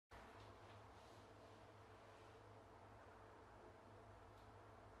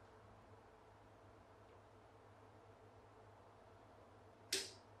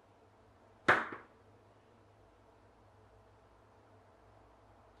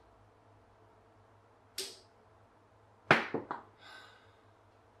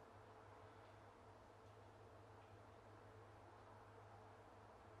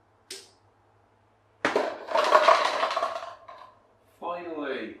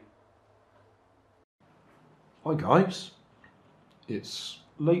Finally! Hi guys, it's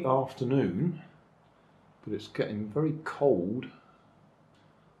late afternoon, but it's getting very cold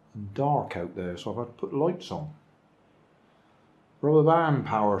and dark out there, so I've had to put lights on. Rubber band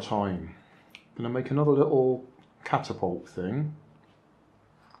power time. Gonna make another little catapult thing.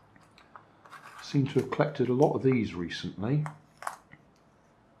 Seem to have collected a lot of these recently,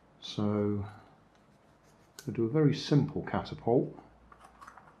 so I'll do a very simple catapult.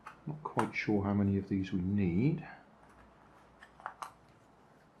 Not quite sure how many of these we need.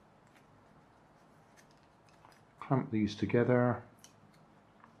 Clamp these together.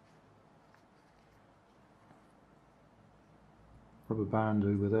 Rubber band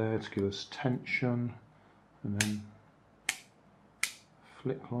over there to give us tension, and then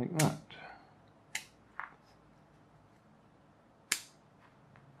flick like that.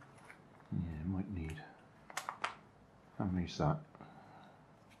 Yeah, might need, how many's that?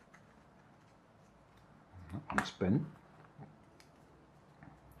 That one's bent.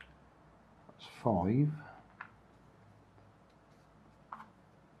 That's 5.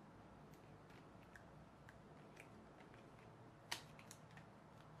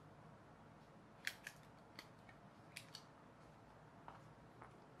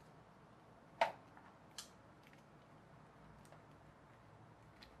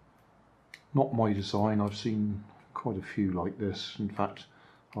 Not my design, I've seen quite a few like this. In fact,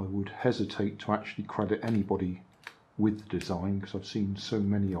 I would hesitate to actually credit anybody with the design because I've seen so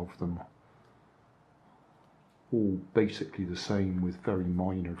many of them, all basically the same with very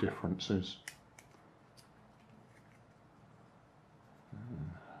minor differences. We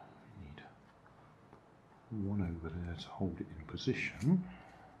need one over there to hold it in position.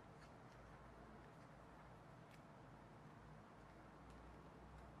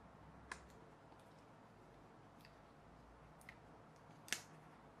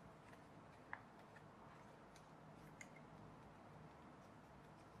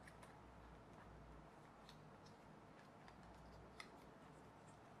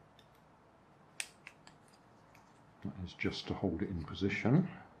 That is just to hold it in position.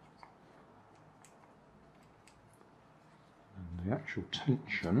 And the actual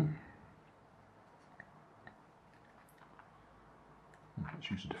tension,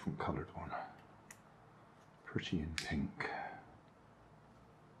 let's use a different coloured one, pretty in pink.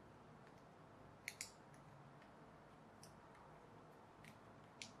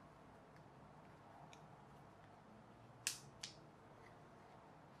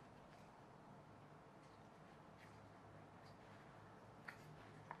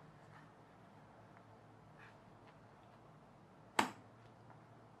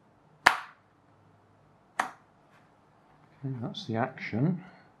 Okay, that's the action.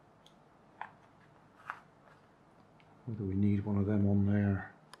 Whether we need one of them on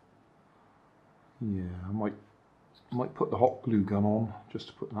there, yeah, I might put the hot glue gun on just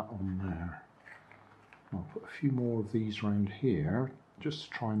to put that on there. I'll put a few more of these around here just to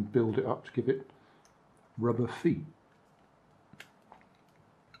try and build it up to give it rubber feet,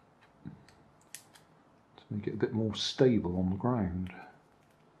 to make it a bit more stable on the ground.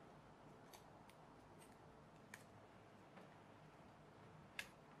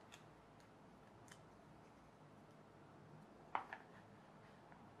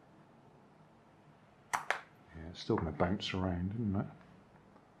 It's still going to bounce around, isn't it?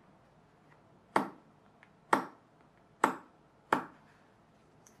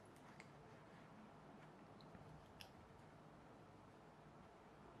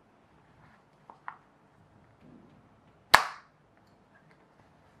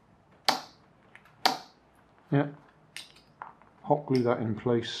 Yeah, hot glue that in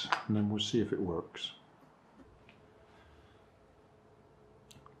place and then we'll see if it works.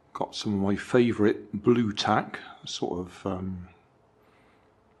 Got some of my favourite blue tack, sort of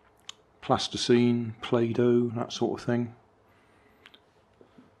plasticine, Play-Doh, that sort of thing.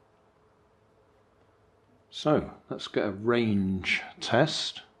 So let's get a range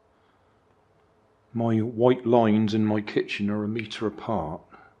test. My white lines in my kitchen are 1 metre apart,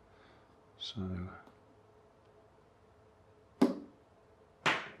 so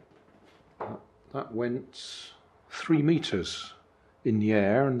that went 3 metres in the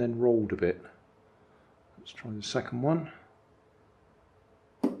air and then rolled a bit. Let's try the second one.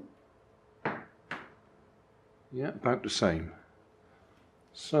 Yeah, about the same.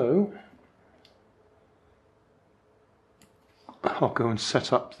 So I'll go and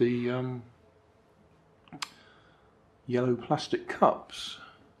set up the yellow plastic cups.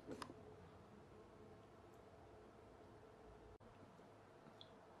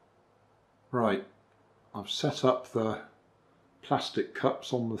 Right, I've set up the plastic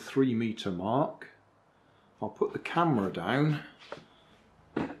cups on the 3 metre mark. I'll put the camera down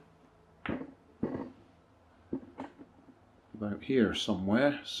about here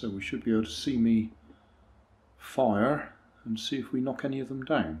somewhere, so we should be able to see me fire and see if we knock any of them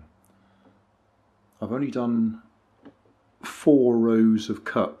down. I've only done 4 rows of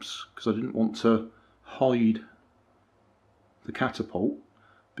cups because I didn't want to hide the catapult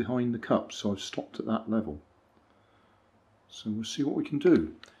behind the cups, so I've stopped at that level. So we'll see what we can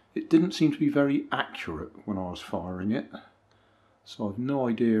do. It didn't seem to be very accurate when I was firing it, so I've no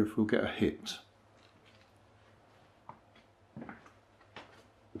idea if we'll get a hit.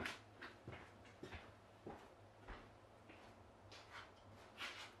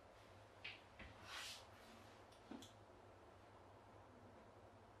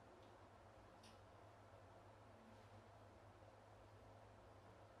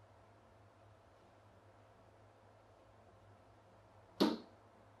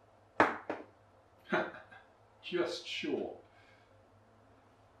 Just short.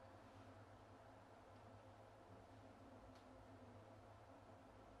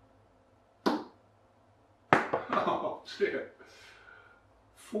 Oh dear.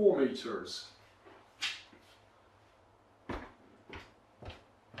 4 meters.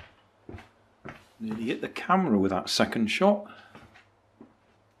 Nearly hit the camera with that second shot.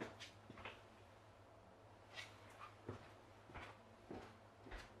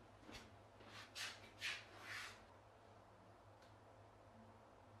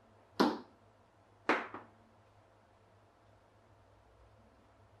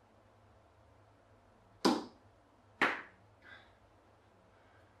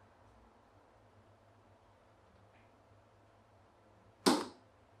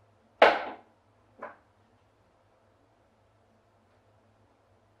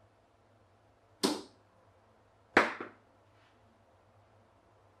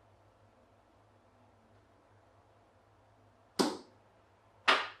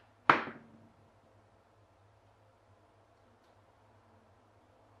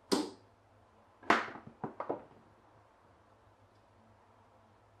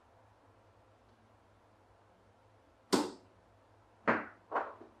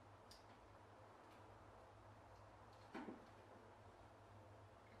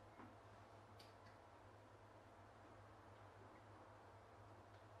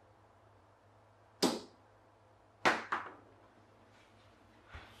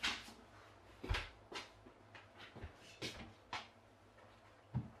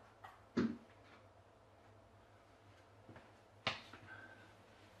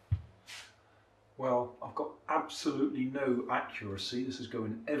 Well, I've got absolutely no accuracy. This is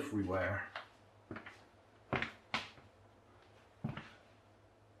going everywhere.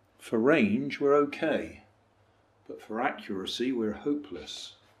 For range, we're okay, but for accuracy, we're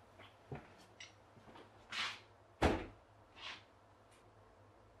hopeless.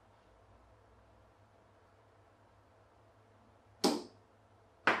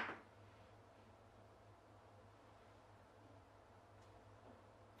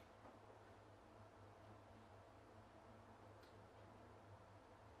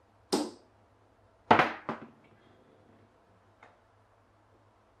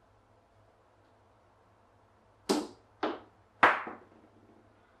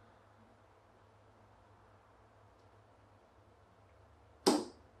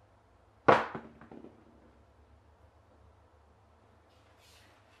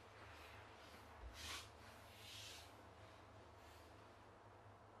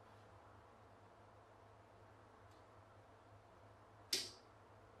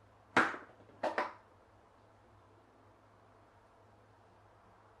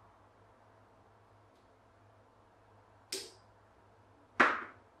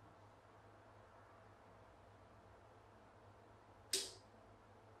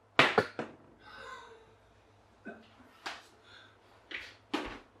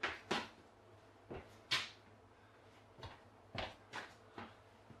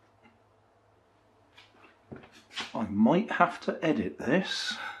 I might have to edit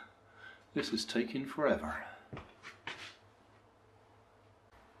this. This is taking forever.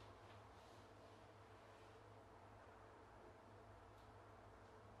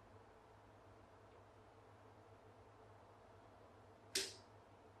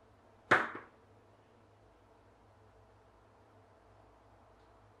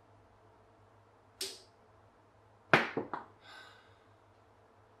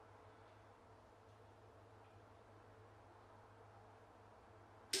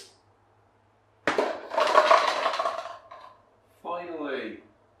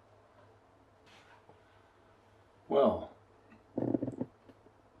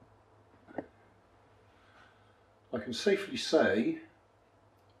 can safely say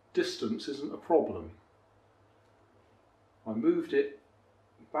distance isn't a problem. I moved it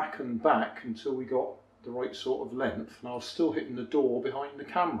back and back until we got the right sort of length, and I was still hitting the door behind the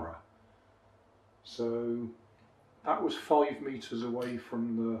camera. So that was 5 meters away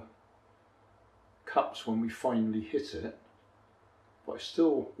from the cups when we finally hit it, but I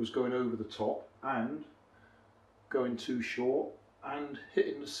still was going over the top and going too short and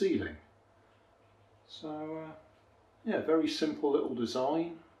hitting the ceiling. So yeah, very simple little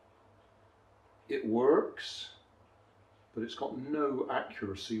design. It works, but it's got no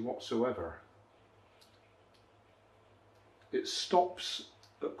accuracy whatsoever. It stops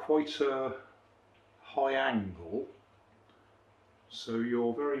at quite a high angle, so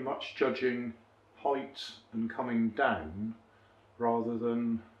you're very much judging height and coming down rather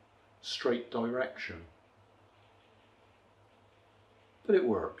than straight direction. But it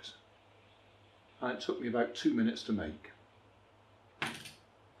worked, and it took me about 2 minutes to make.